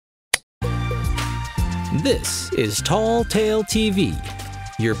This is Tall Tale TV,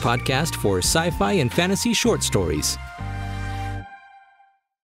 your podcast for sci-fi and fantasy short stories.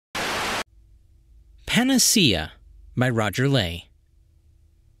 Panacea by Roger Ley.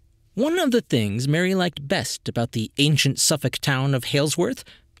 One of the things Mary liked best about the ancient Suffolk town of Halesworth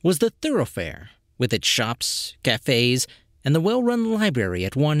was the thoroughfare, with its shops, cafes, and the well-run library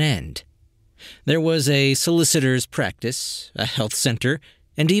at one end. There was a solicitor's practice, a health center,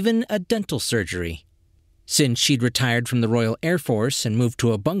 and even a dental surgery. Since she'd retired from the Royal Air Force and moved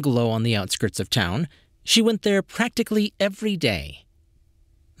to a bungalow on the outskirts of town, she went there practically every day.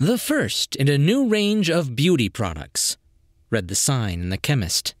 "The first in a new range of beauty products," read the sign in the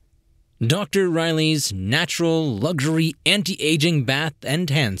chemist. "Dr. Riley's natural, luxury, anti-aging bath and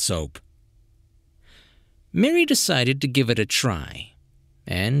hand soap." Mary decided to give it a try,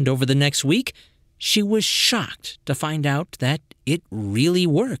 and over the next week, she was shocked to find out that it really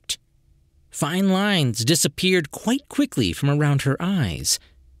worked. Fine lines disappeared quite quickly from around her eyes,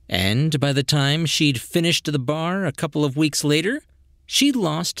 and by the time she'd finished the bar a couple of weeks later, she'd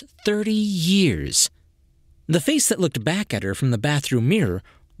lost 30 years. The face that looked back at her from the bathroom mirror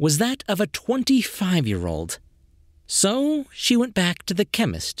was that of a 25-year-old. So she went back to the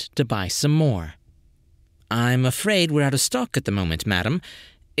chemist to buy some more. "I'm afraid we're out of stock at the moment, madam.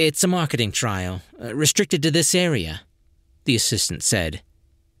 It's a marketing trial, restricted to this area," the assistant said.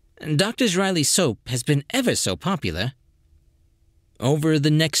 "Dr. Riley's soap has been ever so popular." Over the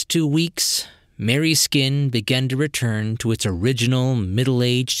next 2 weeks, Mary's skin began to return to its original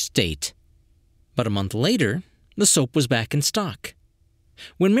middle-aged state. But a month later, the soap was back in stock.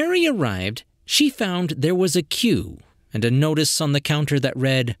 When Mary arrived, she found there was a queue and a notice on the counter that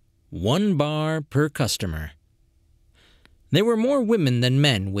read, "1 bar per customer." There were more women than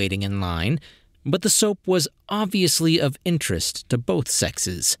men waiting in line, but the soap was obviously of interest to both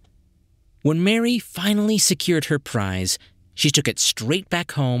sexes. When Mary finally secured her prize, she took it straight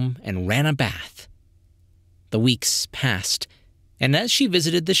back home and ran a bath. The weeks passed, and as she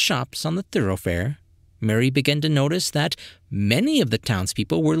visited the shops on the thoroughfare, Mary began to notice that many of the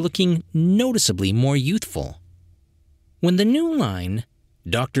townspeople were looking noticeably more youthful. When the new line,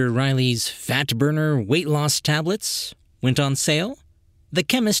 Dr. Riley's Fat Burner Weight Loss Tablets, went on sale, the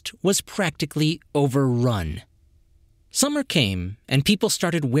chemist was practically overrun. Summer came, and people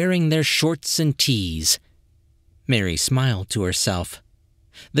started wearing their shorts and tees. Mary smiled to herself.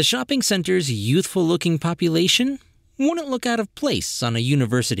 The shopping center's youthful-looking population wouldn't look out of place on a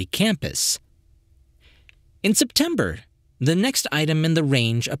university campus. In September, the next item in the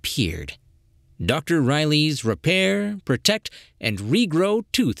range appeared: Dr. Riley's Repair, Protect, and Regrow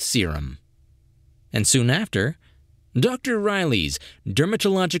Tooth Serum. And soon after, Dr. Riley's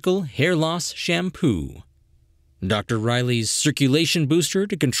Dermatological Hair Loss Shampoo. Dr. Riley's Circulation Booster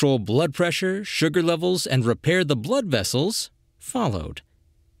to control blood pressure, sugar levels, and repair the blood vessels followed.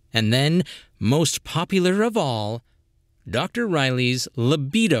 And then, most popular of all, Dr. Riley's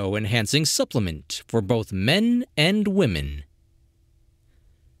Libido-Enhancing Supplement for both men and women.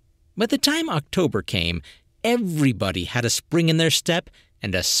 By the time October came, everybody had a spring in their step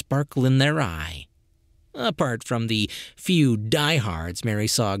and a sparkle in their eye. Apart from the few diehards Mary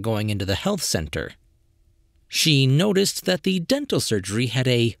saw going into the health center. She noticed that the dental surgery had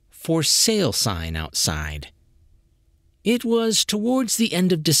a "for sale" sign outside. It was towards the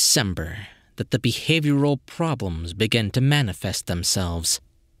end of December that the behavioral problems began to manifest themselves.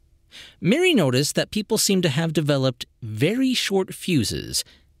 Mary noticed that people seemed to have developed very short fuses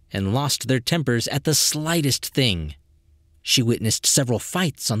and lost their tempers at the slightest thing. She witnessed several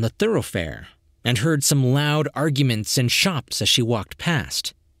fights on the thoroughfare and heard some loud arguments in shops as she walked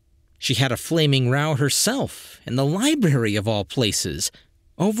past. She had a flaming row herself in the library of all places,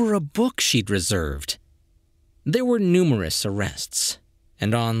 over a book she'd reserved. There were numerous arrests,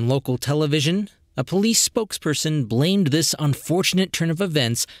 and on local television, a police spokesperson blamed this unfortunate turn of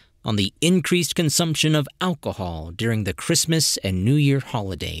events on the increased consumption of alcohol during the Christmas and New Year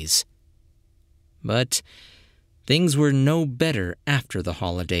holidays. But things were no better after the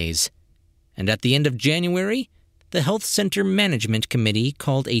holidays, and at the end of January, the Health Center Management Committee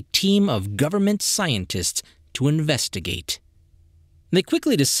called a team of government scientists to investigate. They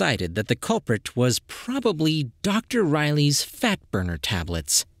quickly decided that the culprit was probably Dr. Riley's Fat Burner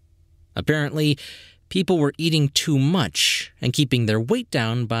tablets. Apparently, people were eating too much and keeping their weight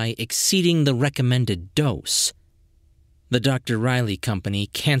down by exceeding the recommended dose. The Dr. Riley Company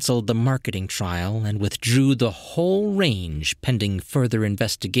canceled the marketing trial and withdrew the whole range pending further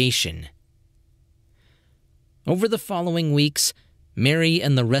investigation. Over the following weeks, Mary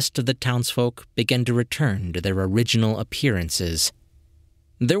and the rest of the townsfolk began to return to their original appearances.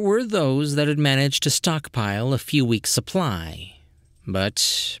 There were those that had managed to stockpile a few weeks' supply,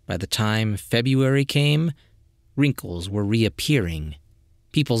 but by the time February came, wrinkles were reappearing,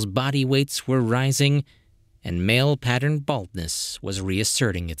 people's body weights were rising, and male-pattern baldness was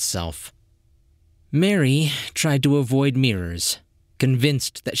reasserting itself. Mary tried to avoid mirrors,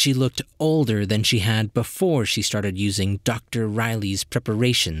 convinced that she looked older than she had before she started using Dr. Riley's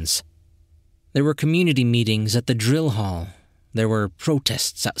preparations. There were community meetings at the drill hall. There were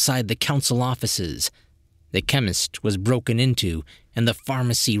protests outside the council offices. The chemist was broken into and the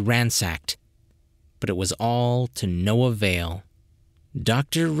pharmacy ransacked. But it was all to no avail.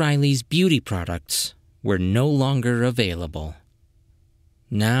 Dr. Riley's beauty products were no longer available.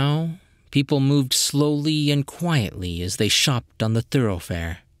 Now, people moved slowly and quietly as they shopped on the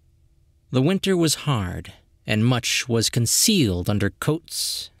thoroughfare. The winter was hard, and much was concealed under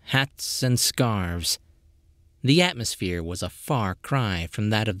coats, hats, and scarves. The atmosphere was a far cry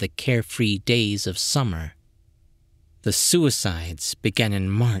from that of the carefree days of summer. The suicides began in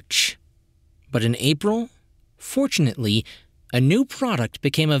March. But in April, fortunately, a new product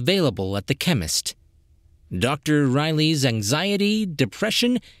became available at the chemist. Dr. Riley's anxiety,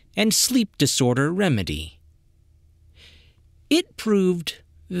 depression, and sleep disorder remedy. It proved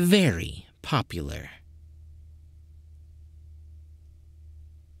very popular.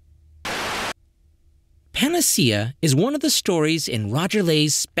 Panacea is one of the stories in Roger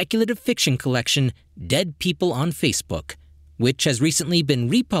Ley's speculative fiction collection, Dead People on Facebook, which has recently been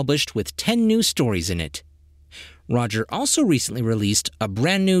republished with 10 new stories in it. Roger also recently released a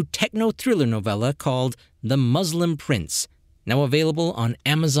brand new techno-thriller novella called The Muslim Prince, now available on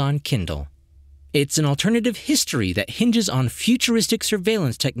Amazon Kindle. It's an alternative history that hinges on futuristic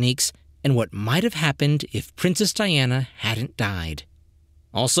surveillance techniques and what might have happened if Princess Diana hadn't died.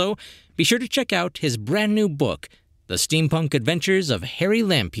 Also, be sure to check out his brand new book, The Steampunk Adventures of Harry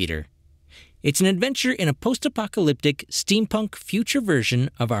Lampeter. It's an adventure in a post-apocalyptic steampunk future version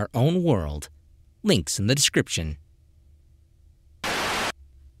of our own world. Links in the description.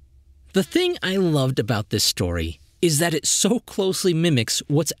 The thing I loved about this story is that it so closely mimics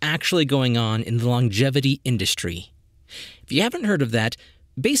what's actually going on in the longevity industry. If you haven't heard of that,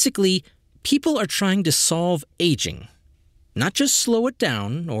 basically, people are trying to solve aging. Not just slow it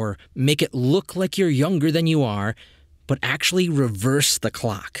down or make it look like you're younger than you are, but actually reverse the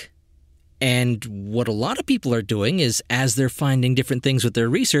clock. And what a lot of people are doing is, as they're finding different things with their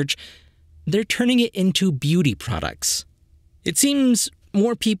research, they're turning it into beauty products. It seems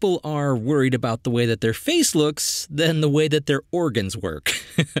more people are worried about the way that their face looks than the way that their organs work.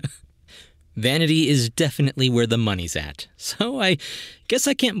 Vanity is definitely where the money's at, so I guess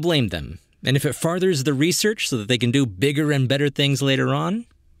I can't blame them. And if it furthers the research so that they can do bigger and better things later on,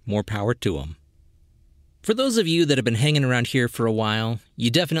 more power to them. For those of you that have been hanging around here for a while, you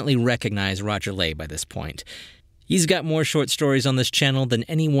definitely recognize Roger Ley by this point. He's got more short stories on this channel than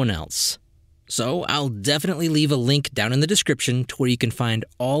anyone else. So I'll definitely leave a link down in the description to where you can find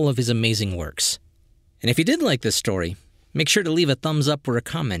all of his amazing works. And if you did like this story, make sure to leave a thumbs up or a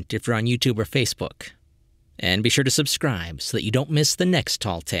comment if you're on YouTube or Facebook. And be sure to subscribe so that you don't miss the next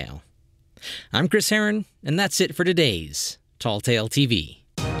Tall Tale. I'm Chris Herron, and that's it for today's Tall Tale TV.